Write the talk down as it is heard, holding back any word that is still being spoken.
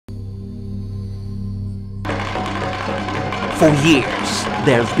For years,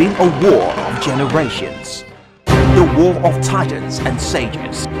 there's been a war of generations. The war of titans and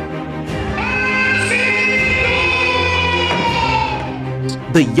sages.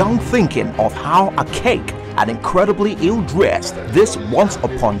 The young thinking of how archaic and incredibly ill-dressed these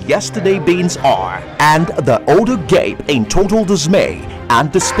once-upon-yesterday beings are, and the older gape in total dismay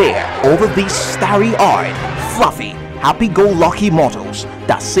and despair over these starry-eyed, fluffy, happy-go-lucky mortals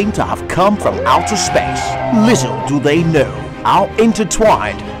that seem to have come from outer space. Little do they know how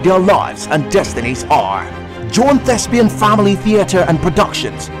intertwined their lives and destinies are. Join Thespian Family Theatre and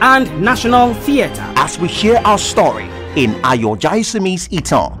Productions and National Theatre as we share our story in Jaiyesimi's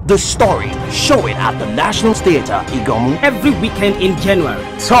ITAN. The story showing at the National Theatre, Iganmu, every weekend in January.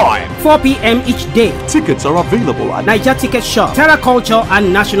 Time 4 p.m. each day. Tickets are available at Niger Ticket Shop, Terra Culture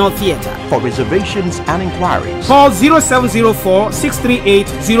and National Theatre. For reservations and inquiries, call 0704 638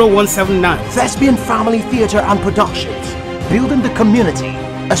 0179. Thespian Family Theatre and Productions, building the community,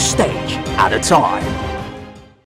 a stage at a time.